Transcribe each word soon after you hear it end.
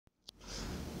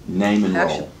Name and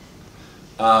role.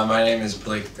 My name is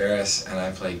Berris, and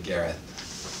I play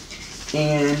Gareth.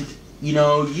 And, you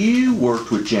know, you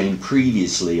worked with Jane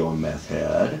previously on METH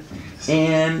HEAD,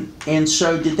 and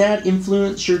so did that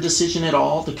influence your decision at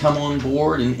all to come on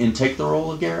board and take the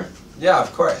role of Gareth? Yeah,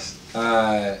 of course.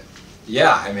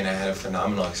 Yeah, I mean, I had a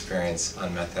phenomenal experience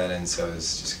on METH HEAD, and so it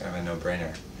was just kind of a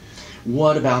no-brainer.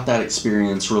 What about that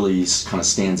experience really kind of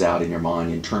stands out in your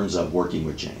mind in terms of working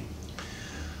with Jane?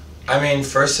 I mean,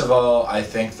 first of all, I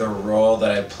think the role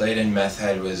that I played in METH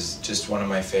HEAD was just one of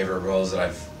my favorite roles that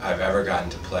I've ever gotten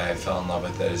to play. I fell in love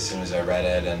with it as soon as I read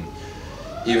it, and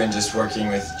even just working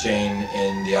with Jane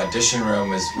in the audition room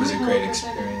was a great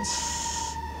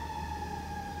experience.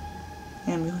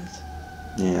 Ambulance.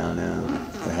 Yeah, I know.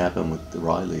 That happened with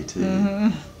Riley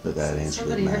too, but that answer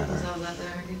didn't matter. Somebody hurt themselves out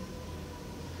there.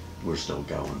 We're still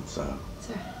going, so.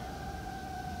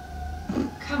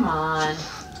 Come on.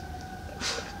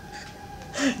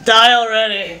 Die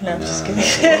already. No, I'm just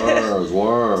kidding.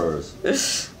 Worse.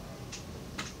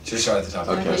 Just start at the top.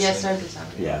 Okay. Yeah, start at the top.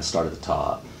 Yeah, start at the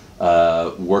top.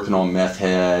 Working on METH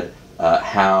HEAD,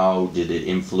 how did it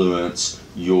influence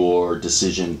your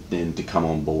decision then to come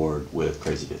on board with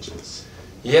Crazy Bitches?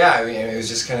 Yeah, I mean, it was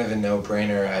just kind of a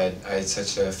no-brainer. I had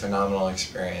such a phenomenal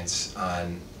experience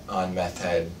on METH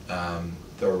HEAD.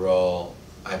 The role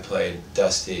I played,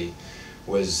 Dusty,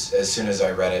 was, as soon as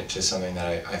I read it, just something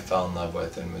that I fell in love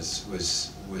with and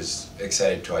was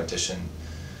excited to audition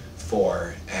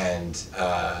for. And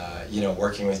you know,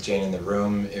 working with Jane in the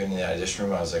room, even in the audition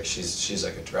room, I was like, she's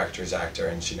like a director's actor,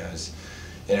 and she knows,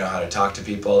 you know, how to talk to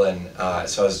people. And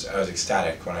so I was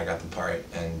ecstatic when I got the part,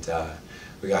 and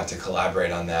we got to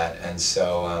collaborate on that. And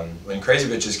so when Crazy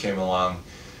Bitches came along,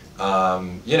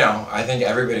 you know, I think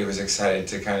everybody was excited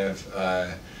to kind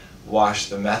of wash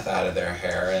the meth out of their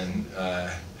hair and,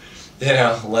 you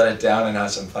know, let it down and have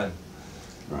some fun.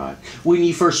 Right. When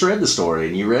you first read the story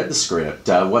and you read the script,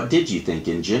 what did you think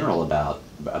in general about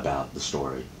the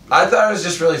story? I thought it was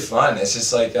just really fun. It's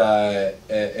just like,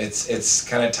 it's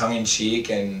kind of tongue-in-cheek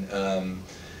and,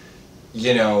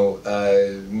 you know,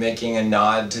 making a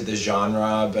nod to the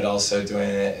genre, but also doing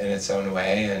it in its own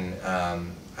way, and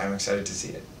I'm excited to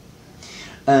see it.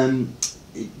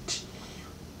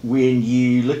 When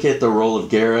you look at the role of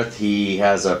Gareth, he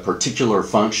has a particular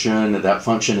function. That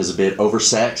function is a bit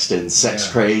oversexed and sex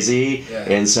crazy,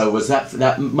 and so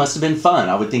that must have been fun.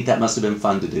 I would think that must have been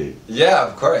fun to do. Yeah,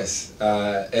 of course.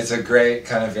 It's a great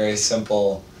kind of very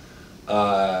simple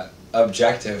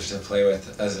objective to play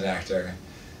with as an actor,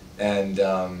 and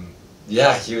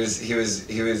yeah, he was.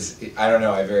 I don't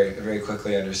know. I very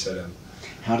quickly understood him.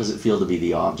 How does it feel to be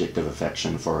the object of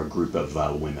affection for a group of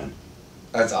women?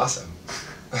 That's awesome.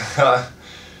 I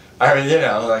mean, you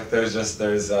know, like there's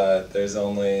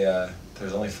only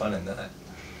fun in that.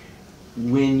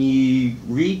 When you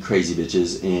read Crazy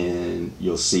Bitches, and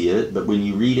you'll see it, but when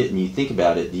you read it and you think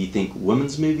about it, do you think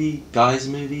women's movie, guys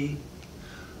movie?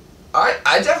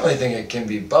 I definitely think it can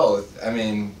be both. I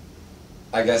mean,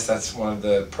 I guess that's one of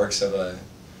the perks of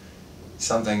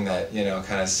something that, you know,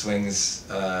 kind of swings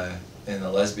in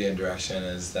the lesbian direction,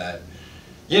 is that,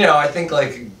 you know, I think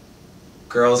like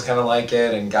girls kind of like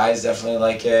it and guys definitely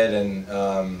like it, and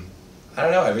I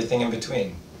don't know, everything in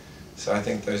between. So I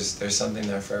think there's something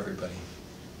there for everybody.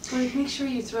 Well, make sure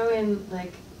you throw in,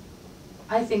 like,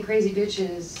 I think Crazy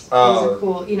Bitches is a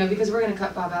cool, you know, because we're going to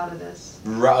cut Bob out of this.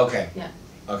 Right, okay. Yeah.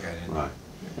 Okay. Right.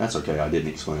 That's okay. I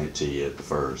didn't explain it to you at the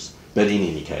first. But in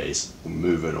any case,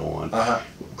 moving on.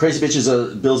 Crazy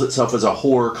Bitches bills itself as a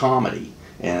horror comedy.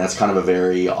 And that's kind of a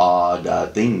very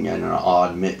odd thing and an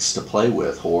odd mix to play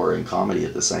with, horror and comedy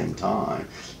at the same time.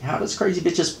 How does Crazy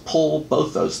Bitches pull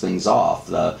both those things off?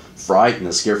 The fright and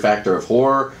the scare factor of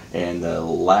horror, and the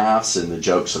laughs and the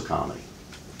jokes of comedy?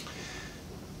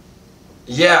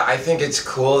 Yeah, I think it's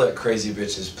cool that Crazy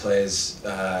Bitches plays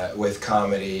with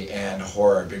comedy and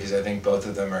horror, because I think both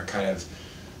of them are kind of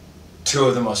two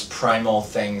of the most primal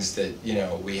things that, you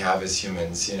know, we have as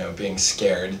humans, you know, being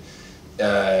scared.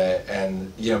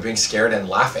 And, you know, being scared and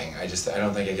laughing. I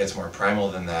don't think it gets more primal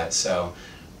than that. So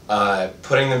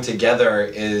putting them together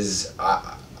is,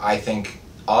 I think,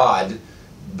 odd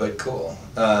but cool.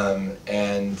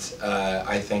 And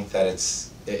I think that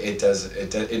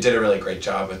it did a really great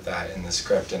job with that in the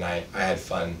script, and I had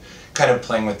fun kind of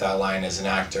playing with that line as an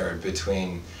actor,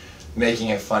 between making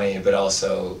it funny but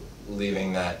also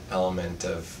leaving that element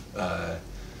of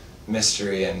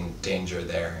mystery and danger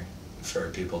there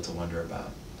for people to wonder about.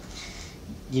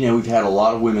 You know, we've had a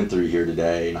lot of women through here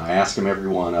today, and I asked them, every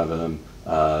one of them,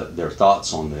 their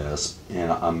thoughts on this,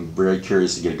 and I'm very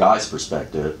curious to get a guy's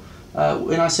perspective.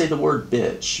 When I say the word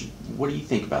bitch, what do you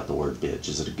think about the word bitch?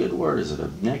 Is it a good word? Is it a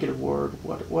negative word?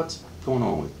 What's going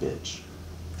on with bitch?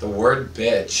 The word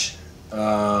bitch.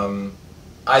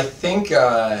 I think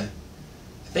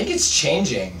it's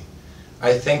changing.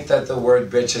 I think that the word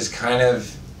bitch has kind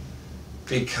of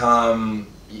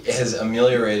has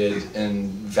ameliorated in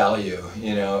value.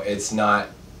 You know, it's not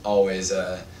always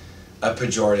a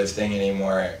pejorative thing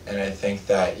anymore. And I think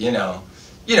that, you know,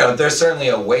 there's certainly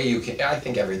a way you can, I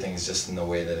think everything's just in the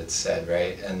way that it's said,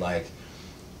 right? And like,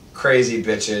 crazy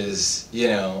bitches, you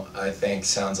know, I think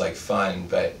sounds like fun,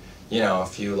 but, you know,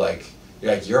 if you're like,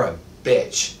 you're a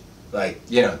bitch, like,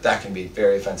 you know, that can be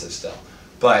very offensive still.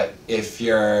 But if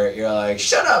you're like,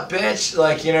 shut up, bitch,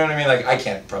 like, you know what I mean? Like, I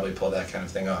can't probably pull that kind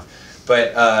of thing off.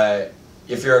 But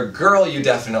if you're a girl, you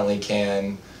definitely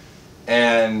can.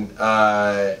 And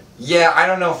yeah, I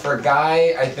don't know, for a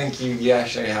guy, I think you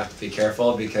actually have to be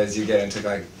careful because you get into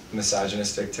like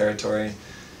misogynistic territory.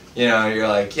 You know, you're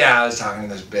like, yeah, I was talking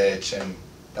to this bitch, and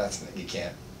you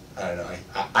can't. I don't know,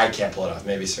 I can't pull it off.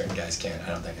 Maybe certain guys can. I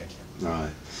don't think I can.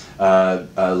 Right.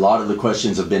 A lot of the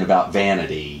questions have been about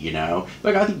vanity, you know.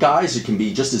 But I think guys can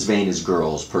be just as vain as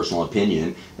girls, personal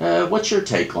opinion. What's your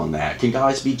take on that? Can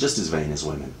guys be just as vain as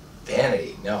women?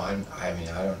 Vanity? No, I mean,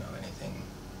 I don't know anything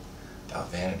about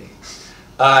vanity.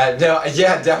 No,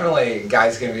 yeah, definitely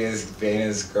guys can be as vain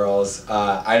as girls.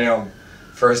 I know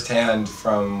firsthand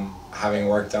from having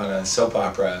worked on a soap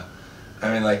opera.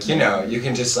 I mean, like, you know, you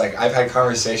can just, like, I've had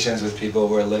conversations with people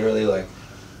who are literally, like,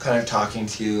 kind of talking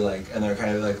to you, like, and they're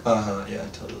kind of like, yeah,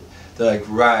 totally. They're like,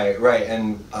 right,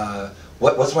 and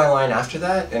what's my line after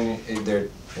that? And they're,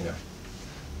 you know,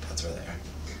 that's where they are.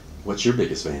 What's your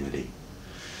biggest vanity?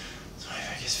 What's my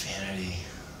biggest vanity?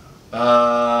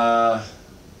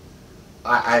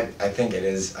 I think it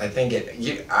is. I think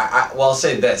it. Well, I'll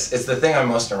say this. It's the thing I'm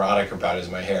most neurotic about is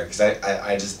my hair, because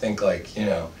I just think, like, you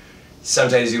know,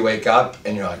 sometimes you wake up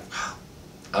and you're like, wow,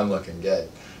 I'm looking good.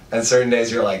 And certain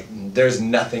days you're like, there's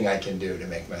nothing I can do to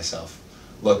make myself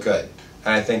look good.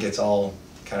 And I think it's all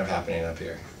kind of happening up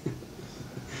here.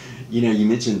 You know, you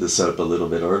mentioned the soap a little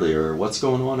bit earlier. What's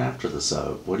going on after the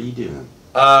soap? What are you doing?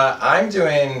 I'm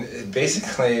doing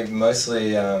basically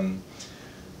mostly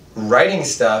writing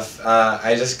stuff.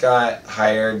 I just got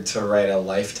hired to write a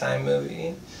Lifetime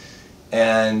movie.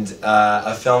 And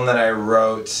a film that I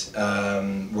wrote,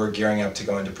 we're gearing up to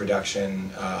go into production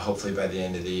hopefully by the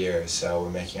end of the year. So we're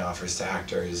making offers to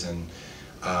actors, and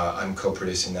I'm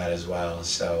co-producing that as well.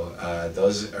 So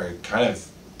those are kind of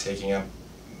taking up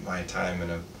my time in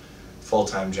a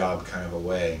full-time job kind of a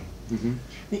way. Mm-hmm.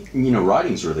 You know,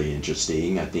 writing's really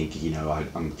interesting. I think, you know,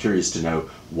 I'm curious to know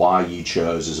why you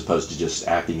chose, as opposed to just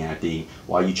acting,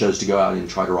 why you chose to go out and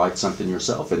try to write something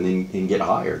yourself and then get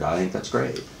hired. I think that's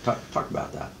great. Talk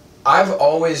about that. I've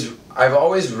always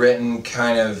written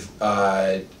kind of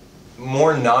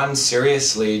more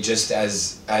non-seriously, just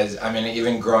as I mean,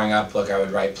 even growing up, look, I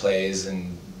would write plays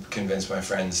and convince my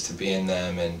friends to be in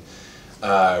them,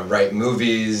 and write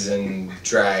movies and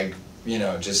drag, you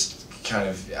know, just kind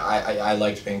of, I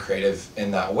liked being creative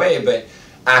in that way, but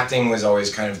acting was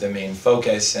always kind of the main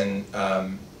focus, and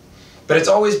but it's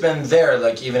always been there.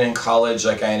 Like, even in college,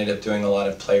 like, I ended up doing a lot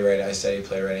of playwriting. I studied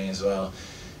playwriting as well,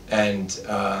 and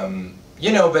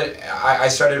you know, but I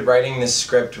started writing this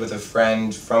script with a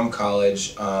friend from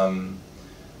college on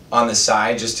the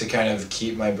side, just to kind of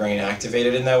keep my brain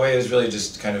activated in that way. It was really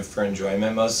just kind of for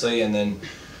enjoyment mostly, and then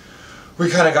we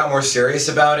kind of got more serious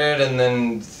about it, and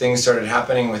then things started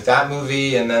happening with that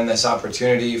movie, and then this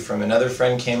opportunity from another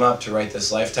friend came up to write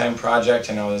this Lifetime project,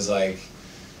 and I was like,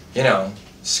 you know,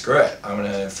 screw it, I'm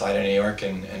gonna fly to New York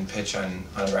and pitch on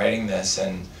writing this,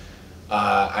 and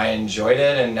I enjoyed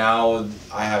it, and now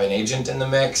I have an agent in the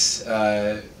mix,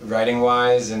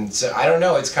 writing-wise, and so I don't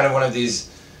know, it's kind of one of these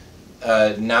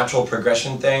natural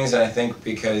progression things, and I think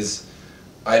because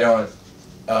I don't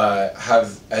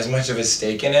have as much of a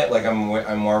stake in it, like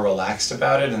I'm more relaxed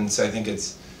about it, and so I think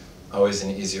it's always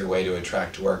an easier way to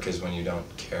attract work is when you don't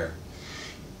care.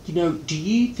 You know, do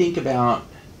you think about,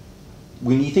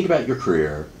 when you think about your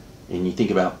career and you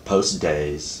think about post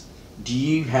days, do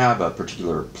you have a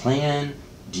particular plan?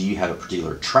 Do you have a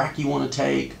particular track you want to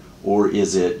take? Or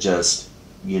is it just,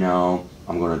 you know,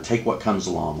 I'm going to take what comes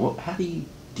along? Well, how do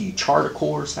you chart a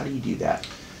course? How do you do that?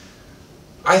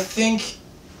 I think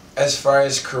as far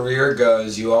as career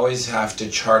goes, you always have to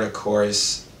chart a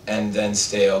course and then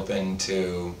stay open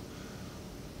to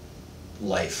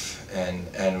life and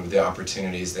the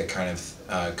opportunities that kind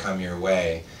of come your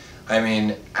way. I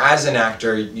mean, as an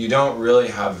actor, you don't really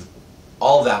have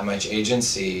all that much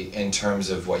agency in terms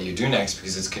of what you do next,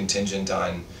 because it's contingent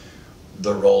on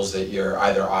the roles that you're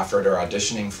either offered or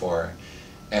auditioning for.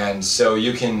 And so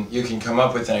you can come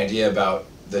up with an idea about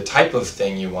the type of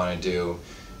thing you want to do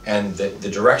and the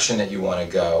direction that you want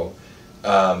to go,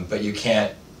 but you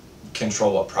can't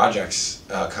control what projects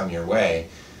come your way.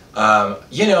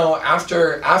 You know,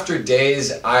 after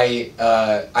Days, I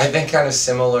think kind of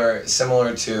similar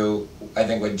to I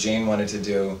think what Jane wanted to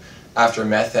do after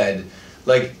Meth Head.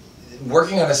 Like,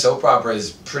 working on a soap opera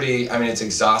is pretty, I mean, it's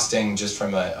exhausting just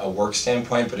from a work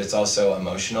standpoint, but it's also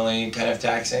emotionally kind of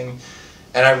taxing.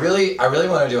 And I really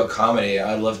want to do a comedy.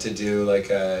 I'd love to do like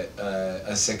a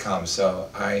sitcom. So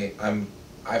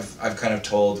I've kind of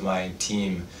told my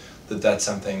team that that's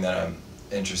something that I'm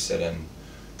interested in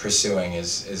pursuing,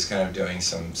 is kind of doing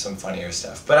some funnier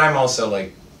stuff. But I'm also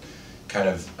like kind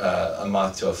of a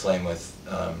moth to a flame with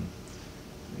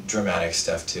dramatic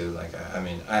stuff too. Like, I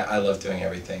mean, I love doing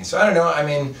everything. So I don't know, I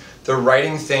mean, the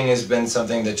writing thing has been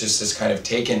something that just has kind of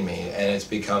taken me, and it's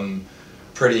become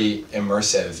pretty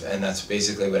immersive, and that's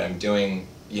basically what I'm doing,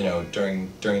 you know,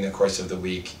 during the course of the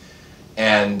week.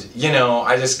 And, you know,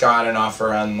 I just got an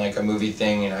offer on like a movie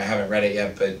thing, and I haven't read it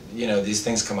yet, but, you know, these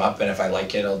things come up, and if I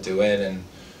like it, I'll do it, and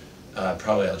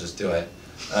probably I'll just do it.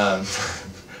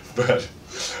 But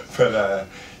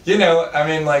you know, I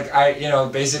mean, like, you know,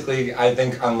 basically, I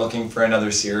think I'm looking for another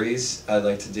series. I'd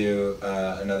like to do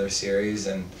another series,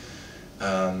 and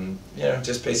you know,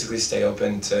 just basically stay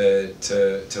open to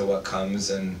what comes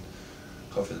and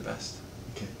hope for the best.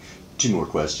 Okay. 2 more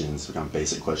questions, kind of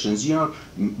basic questions. You know,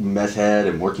 Meth Head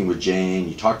and working with Jane,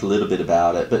 you talked a little bit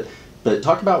about it, but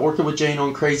talk about working with Jane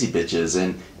on Crazy Bitches,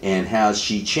 and has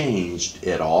she changed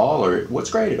at all, or what's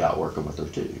great about working with her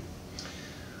too?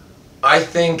 I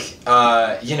think,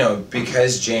 you know,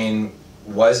 because Jane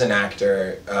was an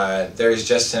actor, there's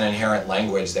just an inherent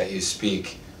language that you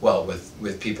speak, well,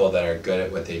 with people that are good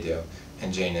at what they do,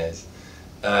 and Jane is,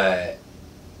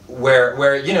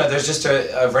 where you know, there's just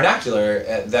a vernacular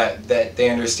that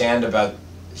they understand about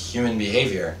human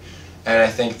behavior. And I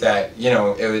think that, you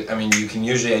know, I mean, you can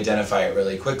usually identify it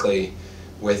really quickly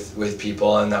with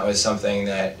people, and that was something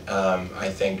that I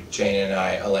think Jane and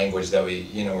I, a language that we,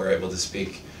 you know, were able to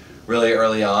speak really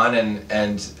early on,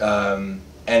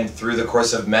 and through the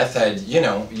course of Meth Head, you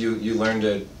know, you learn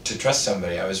to trust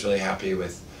somebody. I was really happy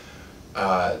with,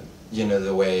 you know,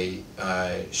 the way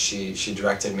she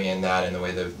directed me in that, and the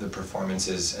way the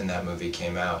performances in that movie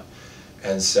came out.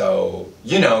 And so,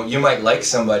 you know, you might like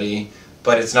somebody,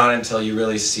 but it's not until you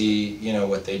really see, you know,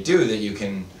 what they do that you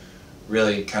can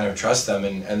really kind of trust them,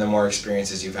 and the more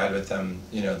experiences you've had with them,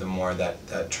 you know, the more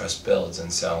that trust builds.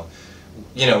 And so,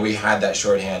 you know, we had that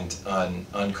shorthand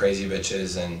on Crazy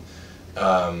Bitches, and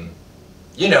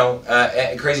you know,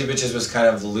 Crazy Bitches was kind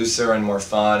of looser and more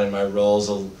fun, and my roles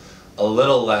a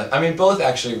little less. I mean, both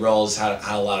actually roles had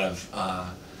a lot of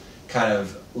kind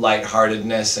of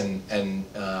lightheartedness and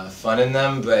fun in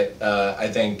them, but I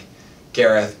think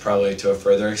Gareth, probably to a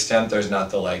further extent, there's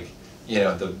not the, like, you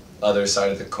know, the other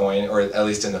side of the coin, or at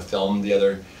least in the film, the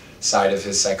other side of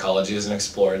his psychology isn't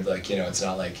explored. Like, you know, it's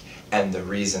not like, and the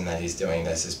reason that he's doing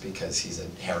this is because he's a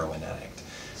heroin addict.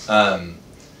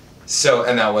 So,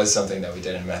 and that was something that we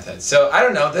did in Meth Head. So, I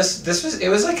don't know, it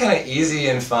was like kind of easy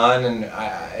and fun, and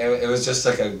it was just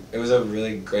like it was a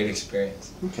really great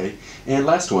experience. Okay, and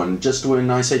last one, just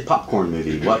when I say popcorn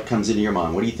movie, what comes into your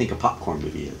mind? What do you think a popcorn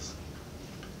movie is?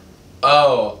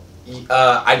 Oh,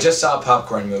 I just saw a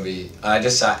popcorn movie. I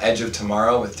just saw Edge of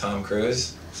Tomorrow with Tom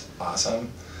Cruise. It's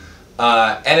awesome.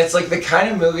 And it's like the kind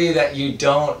of movie that you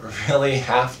don't really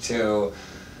have to,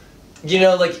 you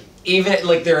know, like, even,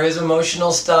 like, there is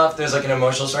emotional stuff, there's like an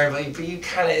emotional story, but you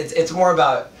kind of, it's more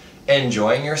about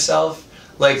enjoying yourself.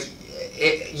 Like,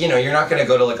 you know, you're not going to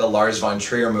go to like a Lars von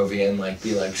Trier movie and like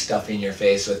be like stuffing your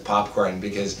face with popcorn,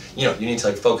 because, you know, you need to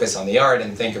like focus on the art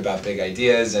and think about big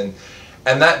ideas, and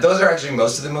those are actually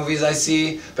most of the movies I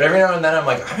see. But every now and then I'm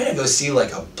like, I'm gonna go see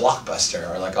like a blockbuster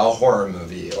or like a horror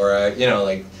movie or a, you know,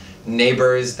 like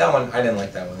Neighbors. That one, I didn't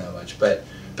like that one that much, but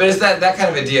it's that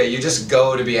kind of idea. You just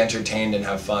go to be entertained and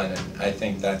have fun, and I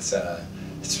think that's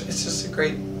it's just a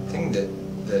great thing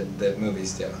that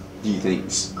movies do. Do you think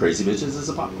Crazy Bitches is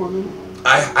a popcorn movie?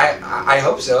 I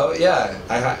hope so. Yeah,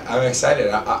 I'm excited.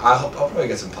 I'll probably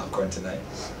get some popcorn tonight.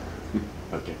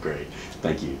 Okay, great.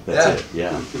 Thank you. That's it.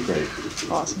 Yeah, great.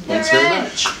 Awesome. Thanks very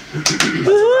much.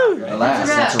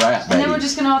 That's a wrap. And then we're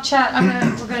just gonna all chat.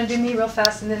 We're gonna do me real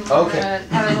fast, and then we're gonna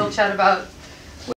have a little chat about